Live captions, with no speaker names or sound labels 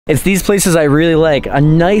It's these places I really like. A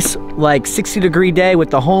nice, like 60-degree day with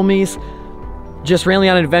the homies, just randomly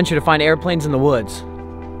on an adventure to find airplanes in the woods.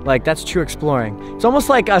 Like, that's true exploring. It's almost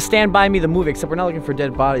like Stand By Me, the movie, except we're not looking for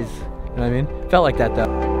dead bodies. You know what I mean? Felt like that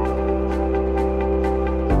though.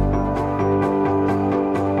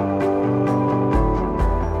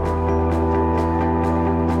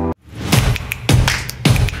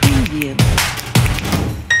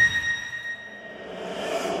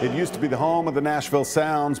 It used to be the home of the Nashville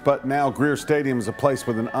Sounds, but now Greer Stadium is a place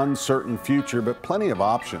with an uncertain future, but plenty of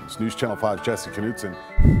options. News Channel 5's Jesse Knutson.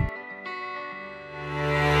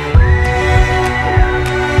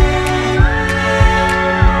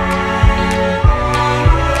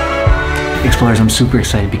 Explorers, I'm super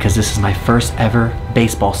excited because this is my first ever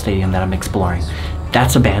baseball stadium that I'm exploring.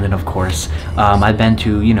 That's abandoned, of course. I've been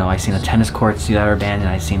to, you know, I've seen a tennis courts that are abandoned,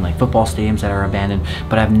 I've seen like football stadiums that are abandoned,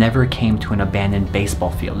 but I've never came to an abandoned baseball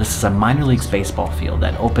field. This is a minor leagues baseball field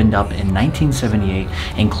that opened up in 1978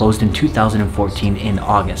 and closed in 2014 in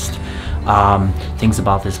August. Things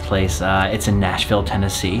about this place, it's in Nashville,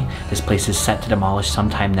 Tennessee. This place is set to demolish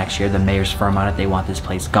sometime next year. The mayor's firm on it, they want this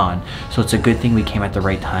place gone. So it's a good thing we came at the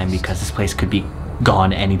right time because this place could be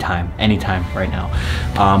gone anytime right now.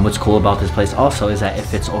 What's cool about this place also is that it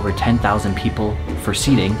fits over 10,000 people for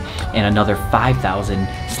seating and another 5,000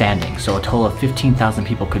 standing. So a total of 15,000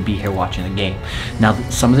 people could be here watching the game. Now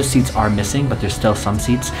some of the seats are missing, but there's still some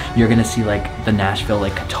seats. You're gonna see like the Nashville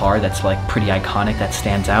like guitar that's like pretty iconic, that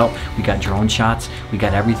stands out. We got drone shots, we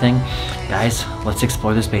got everything. Guys, let's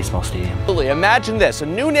explore this baseball stadium. Imagine this, a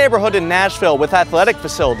new neighborhood in Nashville with athletic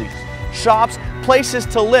facilities, shops, places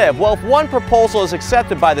to live. Well, if one proposal is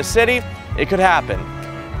accepted by the city, it could happen.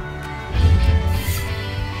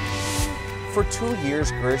 For 2 years,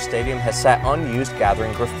 Greer Stadium has sat unused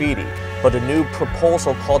gathering graffiti, but a new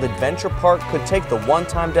proposal called Adventure Park could take the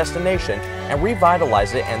one-time destination and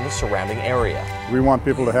revitalize it and the surrounding area. We want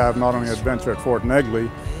people to have not only adventure at Fort Negley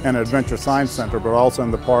and Adventure Science Center, but also in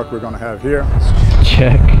the park we're going to have here.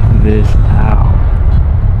 Check this out.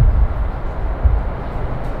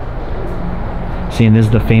 And this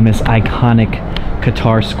is the famous iconic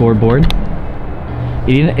Qatar scoreboard.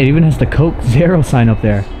 It even has the Coke Zero sign up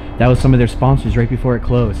there. That was some of their sponsors right before it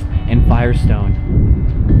closed. And Firestone.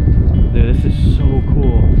 Dude, this is so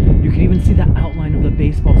cool. You can even see the outline of the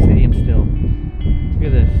baseball stadium still. Look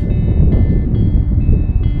at this.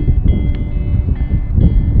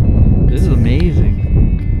 This is amazing.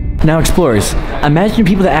 Now explorers, imagine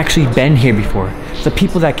people that actually been here before. The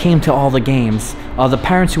people that came to all the games. The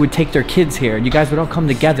parents who would take their kids here. You guys would all come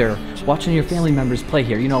together, watching your family members play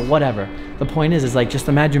here, you know, whatever. The point is like, just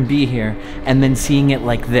imagine being here and then seeing it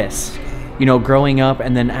like this. You know, growing up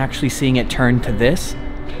and then actually seeing it turn to this.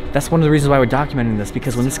 That's one of the reasons why we're documenting this,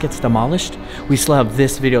 because when this gets demolished, we still have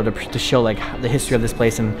this video to show like the history of this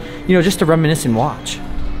place and, you know, just to reminisce and watch.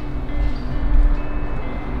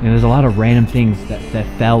 You know, there's a lot of random things that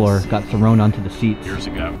fell or got thrown onto the seats. Years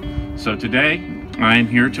ago. So today, I am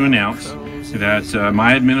here to announce that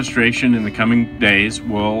my administration in the coming days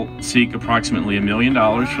will seek approximately $1 million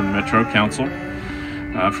from the Metro Council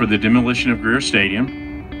for the demolition of Greer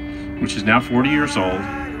Stadium, which is now 40 years old,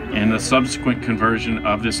 and the subsequent conversion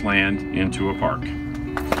of this land into a park.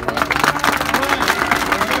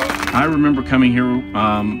 I remember coming here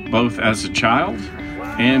both as a child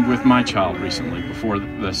and with my child recently, before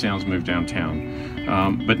the Sounds moved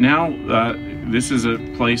downtown. But now this is a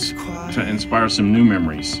place to inspire some new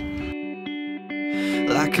memories.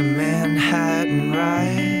 Like a Manhattan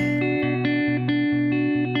ride,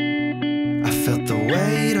 I felt the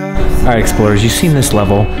weight of... Alright explorers, you've seen this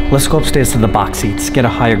level. Let's go upstairs to the box seats, get a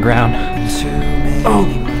higher ground. Oh,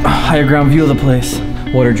 a higher ground view of the place.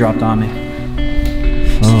 Water dropped on me.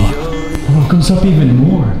 Oh, it comes up even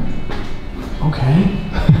more. Okay.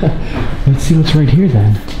 Let's see what's right here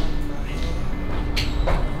then.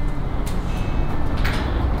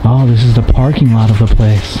 Oh, this is the parking lot of the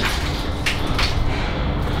place.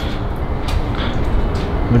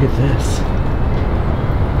 Look at this.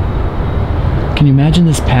 Can you imagine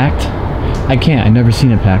this packed? I can't, I've never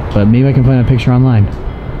seen it packed, but maybe I can find a picture online.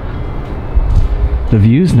 The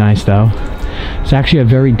view's nice though. It's actually a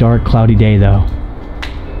very dark, cloudy day though.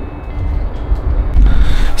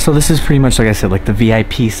 So this is pretty much, like I said, like the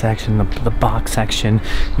VIP section, the box section. You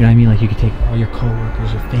know what I mean? Like you could take all your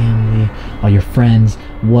coworkers, your family, all your friends,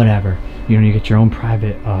 whatever. You know, you get your own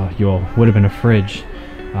private, would have been a fridge.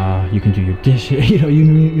 You can do your dishes, you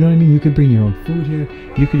know what I mean? You could bring your own food here.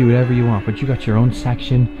 You could do whatever you want, but you got your own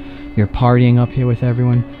section. You're partying up here with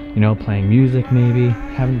everyone, you know, playing music maybe,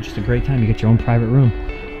 having just a great time. You get your own private room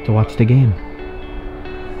to watch the game.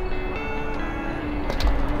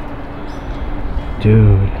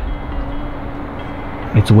 Dude.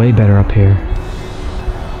 It's way better up here.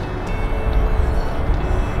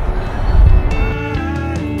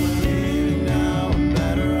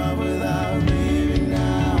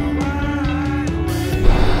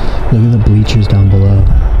 Look at the bleachers down below.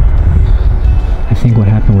 I think what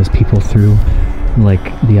happened was people threw like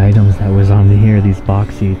the items that was on here, these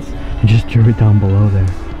box seats, and just drew it down below there.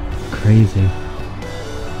 Crazy.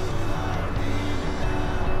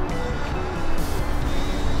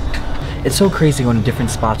 It's so crazy going to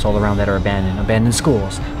different spots all around that are abandoned. Abandoned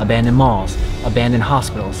schools, abandoned malls, abandoned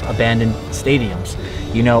hospitals, abandoned stadiums.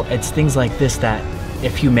 You know, it's things like this that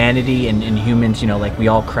if humanity and humans, you know, like we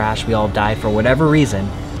all crash, we all die for whatever reason,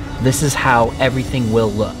 this is how everything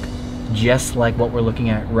will look. Just like what we're looking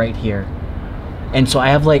at right here. And so I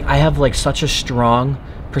have like such a strong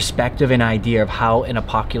perspective and idea of how an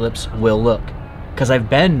apocalypse will look. Because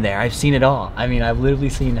I've been there, I've seen it all. I mean, I've literally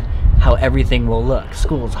seen how everything will look.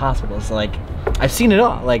 Schools, hospitals, like, I've seen it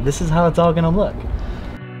all. Like, this is how it's all gonna look.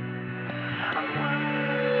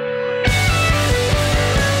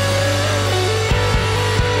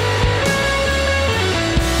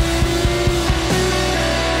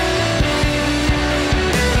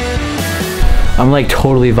 I'm like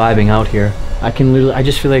totally vibing out here. I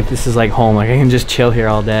just feel like this is like home. Like I can just chill here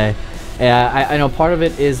all day. I know part of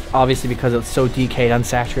it is obviously because it's so decayed,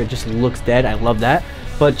 unsaturated, it just looks dead. I love that.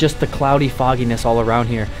 But just the cloudy fogginess all around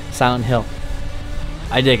here, Silent Hill.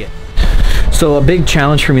 I dig it. So a big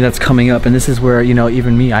challenge for me that's coming up, and this is where, you know,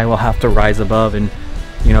 even me, I will have to rise above and,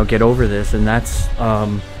 you know, get over this. And that's,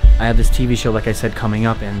 I have this TV show, like I said, coming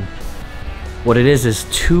up, and what it is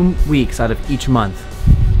 2 weeks out of each month,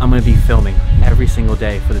 I'm gonna be filming every single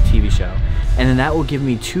day for the TV show. And then that will give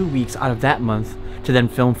me 2 weeks out of that month to then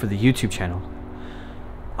film for the YouTube channel.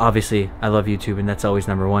 Obviously, I love YouTube and that's always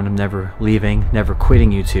number one. I'm never leaving, never quitting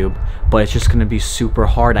YouTube, but it's just gonna be super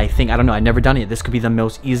hard. I think, I don't know, I've never done it. This could be the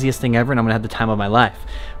most easiest thing ever and I'm gonna have the time of my life,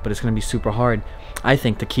 but it's gonna be super hard, I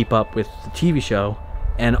think, to keep up with the TV show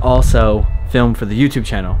and also film for the YouTube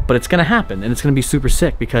channel. But it's gonna happen and it's gonna be super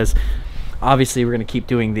sick because obviously we're gonna keep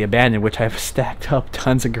doing the abandoned, which I've stacked up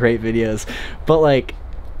tons of great videos, but like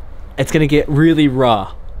it's gonna get really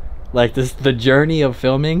raw. Like the journey of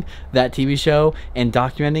filming that TV show and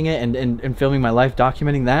documenting it and filming my life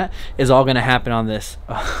documenting that is all gonna happen on this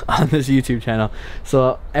on this YouTube channel.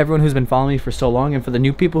 So everyone who's been following me for so long, and for the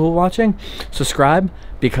new people who are watching, subscribe,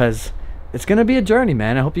 because it's gonna be a journey,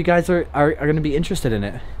 man. I hope you guys are gonna be interested in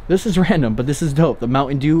it. This is random, but this is dope. The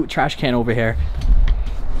Mountain Dew trash can over here.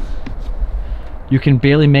 You can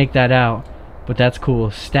barely make that out, but that's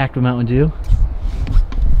cool. Stacked with Mountain Dew.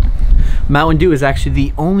 Mountain Dew is actually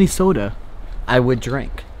the only soda I would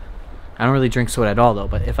drink. I don't really drink soda at all though,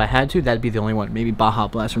 but if I had to, that'd be the only one. Maybe Baja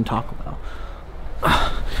Blast from Taco Bell.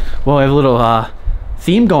 Well, I have a little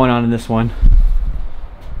theme going on in this one.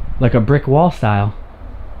 Like a brick wall style.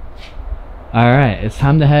 Alright, it's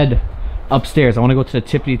time to head upstairs. I want to go to the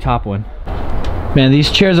tippity top one. Man, these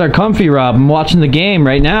chairs are comfy, Rob. I'm watching the game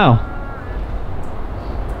right now.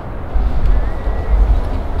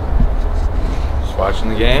 Watching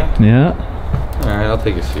the game? Yeah. Alright, I'll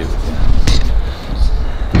take a seat with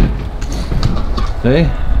you. Hey,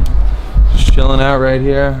 just chilling out right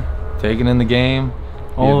here, taking in the game,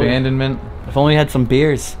 the abandonment. If only we had some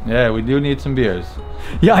beers. Yeah, we do need some beers.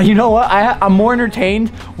 Yeah, you know what? I'm more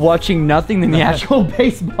entertained watching nothing than the actual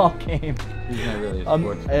baseball game. He's not really a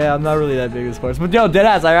sports fan. Yeah, I'm not really that big of sports. But no,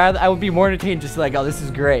 deadass, I would be more entertained just like, oh, this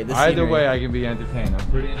is great. This Either scenery. way, I can be entertained.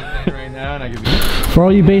 I'm pretty entertained right now, and I can be... For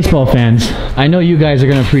all you baseball fans, I know you guys are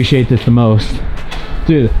gonna appreciate this the most.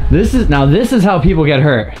 Dude, this is how people get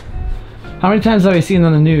hurt. How many times have I seen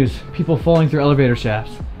on the news people falling through elevator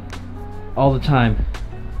shafts? All the time.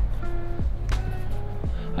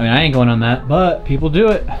 I mean, I ain't going on that, but people do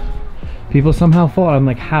it. People somehow fall. I'm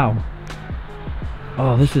like, how?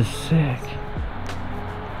 Oh, this is sick.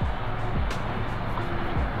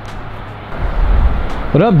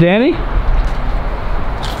 What up, Danny?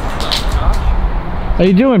 How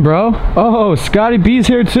you doing, bro? Oh, Scotty B's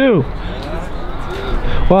here too.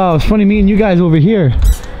 Wow, it's funny meeting you guys over here.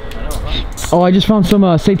 Oh, I just found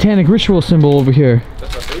some satanic ritual symbol over here.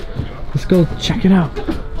 Let's go check it out.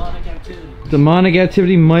 Demonic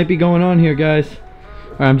activity might be going on here, guys.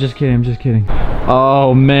 Alright, I'm just kidding, I'm just kidding.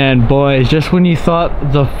 Oh man, boys, just when you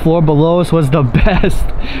thought the floor below us was the best,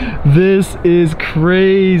 this is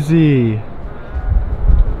crazy.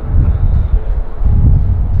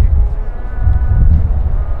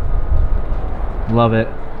 Love it.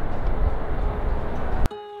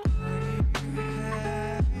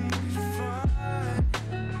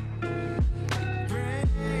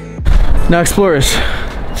 Now, explorers,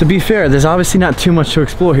 to be fair, there's obviously not too much to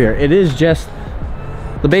explore here. It is just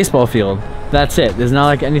the baseball field. That's it. There's not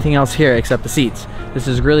like anything else here except the seats. This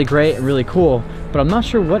is really great and really cool, but I'm not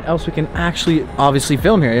sure what else we can actually obviously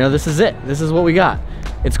film here. You know, this is it. This is what we got.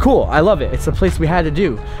 It's cool. I love it. It's the place we had to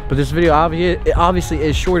do. But this video obviously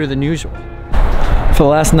is shorter than usual. For the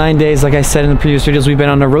last 9 days, like I said in the previous videos, we've been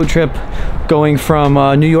on a road trip going from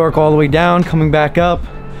New York all the way down, coming back up,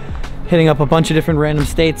 hitting up a bunch of different random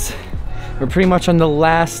states. We're pretty much on the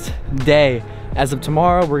last day. As of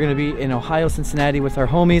tomorrow, we're gonna be in Ohio, Cincinnati with our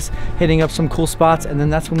homies, hitting up some cool spots, and then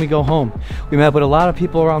that's when we go home. We met with a lot of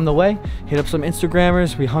people around the way, hit up some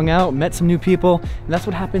Instagrammers, we hung out, met some new people, and that's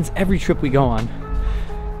what happens every trip we go on.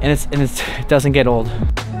 And it doesn't get old.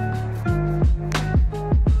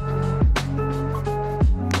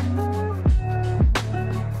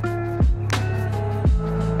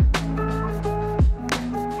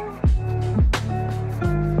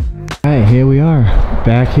 All right, here we are,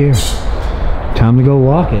 back here. Time to go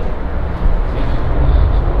walk it.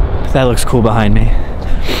 That looks cool behind me.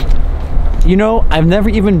 You know, I've never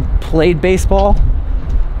even played baseball,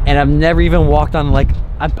 and I've never even walked on like,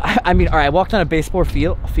 I mean, all right, I walked on a baseball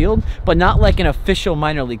field, but not like an official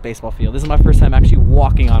minor league baseball field. This is my first time actually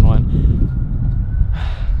walking on one.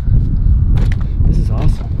 This is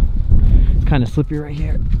awesome. It's kind of slippery right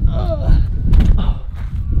here.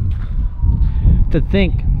 To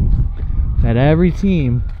think that every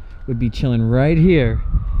team would be chilling right here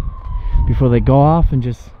before they go off and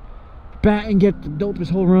just bat and get the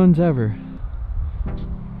dopest home runs ever.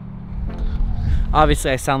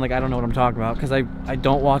 Obviously I sound like I don't know what I'm talking about because I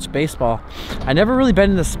don't watch baseball. I never really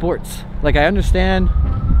been into sports. Like I understand,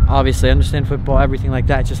 obviously I understand football, everything like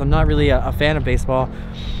that. It's just I'm not really a fan of baseball.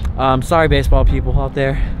 Sorry baseball people out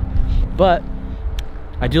there. But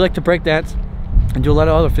I do like to break dance and do a lot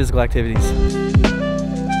of other physical activities.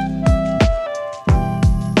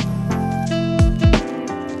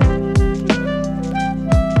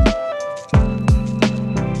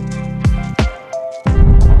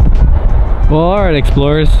 Well, alright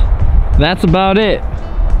explorers, that's about it.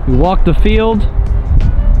 We walked the field,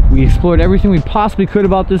 we explored everything we possibly could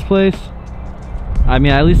about this place. I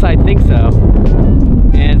mean, at least I think so.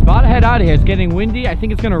 And it's about to head out of here. It's getting windy. I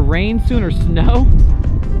think it's gonna rain soon or snow.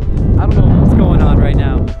 I don't know what's going on right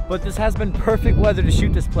now, but this has been perfect weather to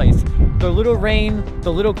shoot this place. The little rain,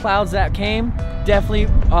 the little clouds that came definitely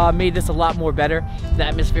made this a lot more better. The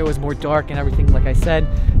atmosphere was more dark and everything, like I said.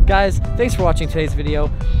 Guys, thanks for watching today's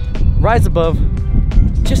video. Rise above,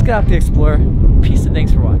 just get out to explore. Peace and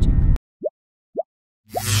thanks for watching.